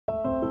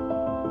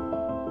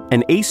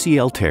An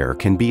ACL tear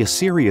can be a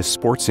serious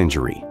sports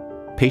injury.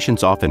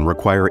 Patients often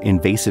require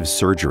invasive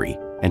surgery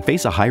and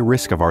face a high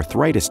risk of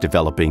arthritis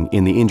developing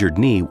in the injured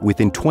knee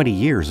within 20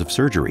 years of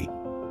surgery.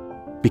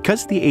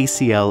 Because the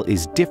ACL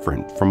is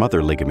different from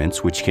other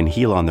ligaments which can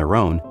heal on their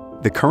own,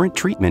 the current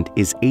treatment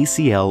is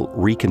ACL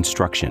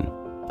reconstruction.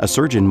 A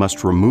surgeon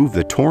must remove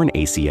the torn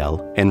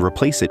ACL and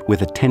replace it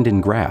with a tendon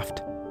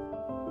graft.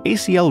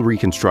 ACL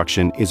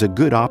reconstruction is a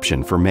good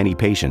option for many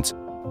patients,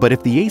 but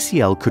if the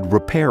ACL could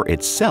repair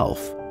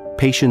itself,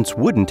 patients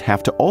wouldn't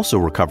have to also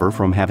recover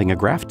from having a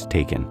graft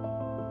taken.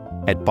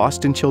 At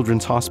Boston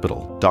Children's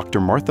Hospital,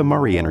 Dr. Martha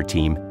Murray and her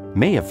team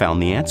may have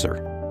found the answer.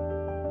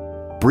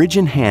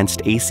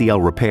 Bridge-enhanced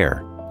ACL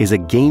repair is a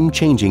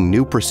game-changing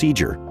new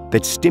procedure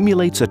that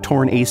stimulates a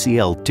torn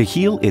ACL to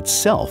heal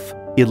itself,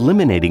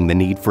 eliminating the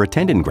need for a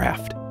tendon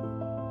graft.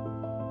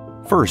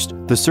 First,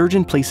 the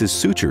surgeon places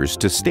sutures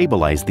to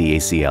stabilize the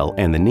ACL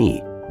and the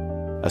knee.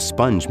 A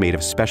sponge made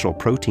of special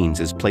proteins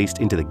is placed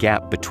into the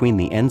gap between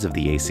the ends of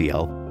the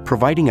ACL,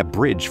 providing a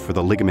bridge for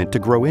the ligament to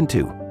grow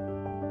into.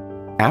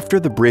 After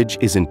the bridge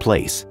is in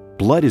place,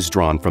 blood is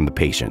drawn from the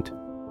patient.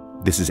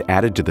 This is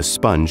added to the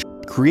sponge,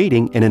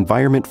 creating an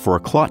environment for a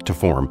clot to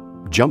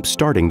form,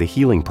 jump-starting the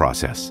healing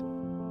process.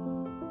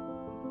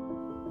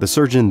 The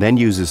surgeon then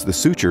uses the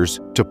sutures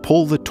to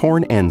pull the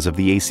torn ends of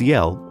the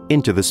ACL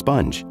into the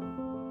sponge.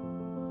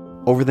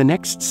 Over the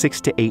next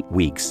 6 to 8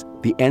 weeks,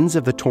 the ends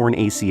of the torn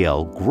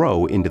ACL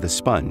grow into the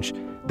sponge.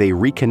 They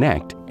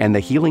reconnect, and the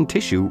healing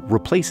tissue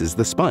replaces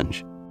the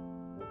sponge.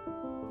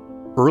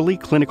 Early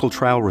clinical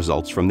trial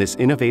results from this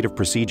innovative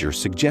procedure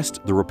suggest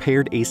the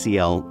repaired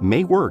ACL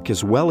may work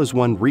as well as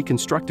one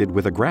reconstructed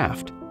with a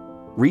graft.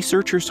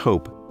 Researchers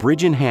hope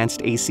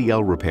bridge-enhanced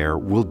ACL repair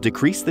will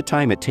decrease the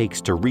time it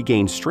takes to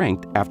regain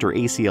strength after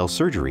ACL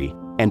surgery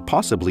and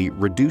possibly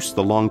reduce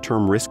the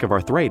long-term risk of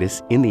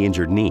arthritis in the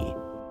injured knee.